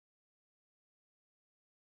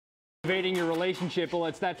Renovating your relationship. Well,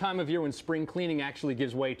 it's that time of year when spring cleaning actually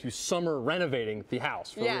gives way to summer renovating the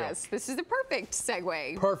house. For real. This is the perfect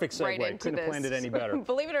segue. Perfect segue. Right Couldn't have planned it any better.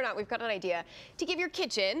 Believe it or not, we've got an idea to give your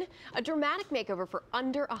kitchen a dramatic makeover for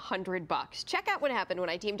under $100. Check out what happened when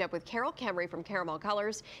I teamed up with Caromal Colours from Caromal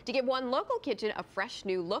Colours to give one local kitchen a fresh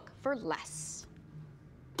new look for less.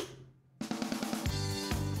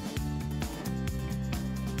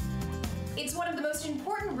 It's one of the most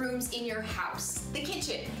important rooms in your house, the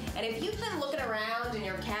kitchen. And if you've been looking around and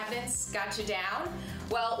your cabinets got you down,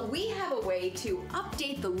 well, we have a way to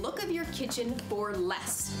update the look of your kitchen for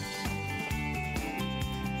less.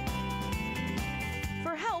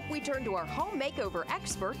 For help, we turn to our home makeover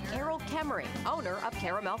expert, Caromal Colours, owner of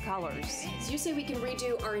Caromal Colours. So you say we can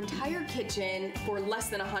redo our entire kitchen for less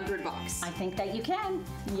than $100. I think that you can.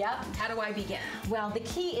 Yep. How do I begin? Well, the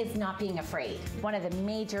key is not being afraid. One of the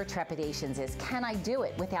major trepidations is, can I do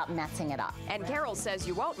it without messing it up? And Carol says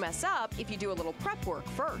you won't mess up if you do a little prep work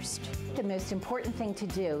first. The most important thing to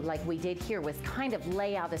do, like we did here, was kind of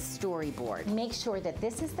lay out a storyboard. Make sure that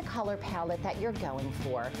this is the color palette that you're going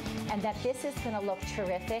for, and that this is going to look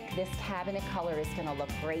terrific. This cabinet color is going to look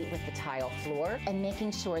great with the tile floor, and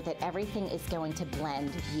making sure that everything is going to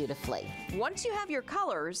blend beautifully. Once you have your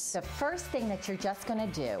colors, the first thing that you're just going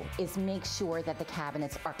to do is make sure that the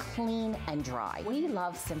cabinets are clean and dry. We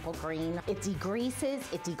love simple green. It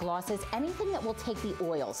degreases, it deglosses, anything that will take the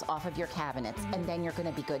oils off of your cabinets, and then you're going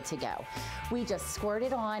to be good to go. We just squirt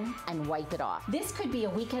it on and wipe it off. This could be a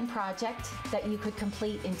weekend project that you could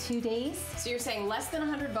complete in 2 days. So you're saying less than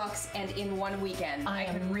 $100 and in one weekend I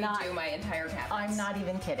could redo my entire cabinets. I'm not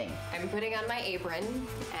even kidding. I'm putting on my apron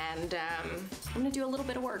and I'm gonna do a little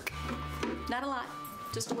bit of work. Not a lot,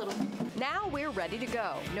 just a little. Now we're ready to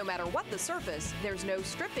go. No matter what the surface, there's no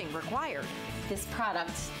stripping required. This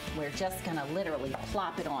product, we're just gonna literally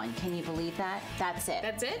plop it on. Can you believe that? That's it.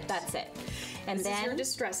 That's it? That's it. And this is your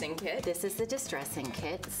distressing kit. This is the distressing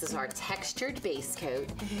kit. This is our textured base coat.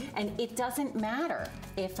 And it doesn't matter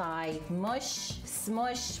if I mush,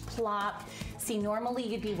 smush, plop. See, normally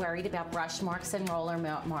you'd be worried about brush marks and roller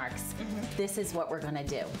marks. This is what we're gonna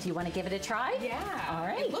do. Do you wanna give it a try? Yeah. All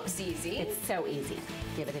right. It looks easy. It's so easy.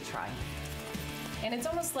 Give it a try. And it's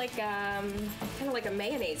almost like, kind of like a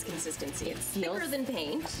mayonnaise consistency. It's thicker than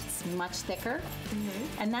paint. It's much thicker.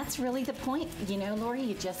 And that's really the point. You know, Lori,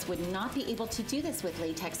 you just would not be able to do this with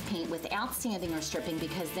latex paint without sanding or stripping,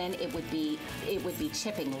 because then it would be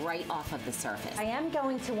chipping right off of the surface. I am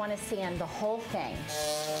going to want to sand the whole thing.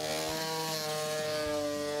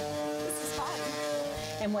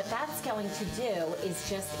 And what that's going to do is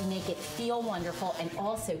just make it feel wonderful and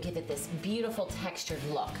also give it this beautiful textured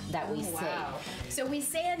look that we see. Wow. So we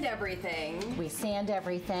sand everything. We sand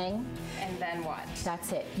everything. And then what?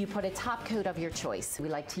 That's it. You put a top coat of your choice. We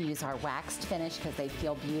like to use our waxed finish because they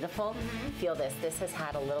feel beautiful. Feel this. This has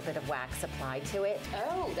had a little bit of wax applied to it.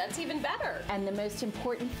 Oh, that's even better. And the most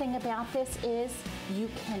important thing about this is you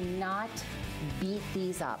cannot beat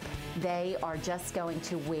these up. They are just going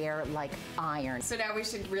to wear like iron. So now we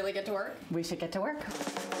should really get to work? We should get to work.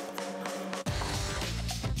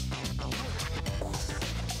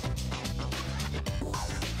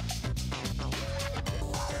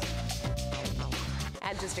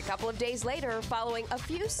 And just a couple of days later, following a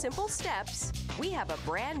few simple steps, we have a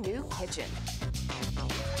brand new kitchen.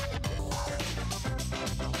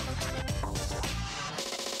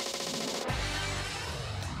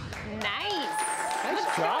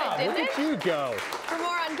 Nice job. Look at you go. For more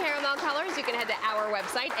on Caromal Colours, you can head to our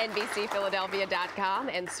website, NBCPhiladelphia.com,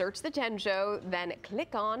 and search The 10 Show, then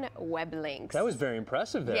click on web links. That was very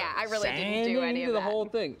impressive there. Yeah, I really didn't do any of that. The whole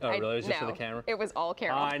thing. Oh, really? It was just for no, the camera? It was all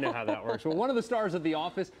Carol. I know how that works. Well, one of the stars of The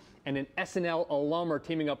Office and an SNL alum are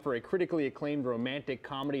teaming up for a critically acclaimed romantic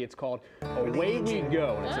comedy. It's called Away We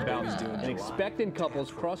Go. And it's about an expectant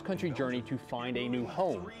couple's cross-country journey to find a new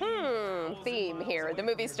home. Theme here. The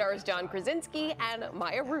movie stars John Krasinski and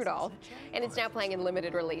Maya Rudolph, and it's now playing in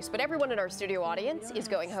limited release. But everyone in our studio audience is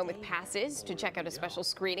going home with passes to check out a special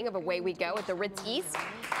screening of Away We Go at the Ritz East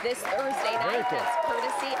this Thursday night. That's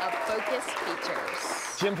courtesy of Focus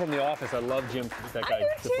Features. Jim from The Office. I love Jim, that guy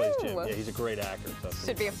that plays Jim. Yeah, he's a great actor. So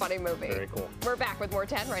should be a funny movie. Very cool. We're back with more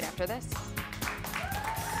 10 right after this.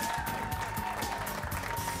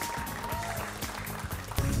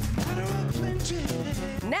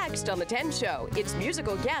 Next on The 10 Show, it's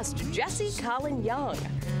musical guest Jesse Colin Young.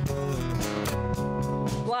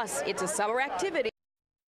 Plus, it's a summer activity.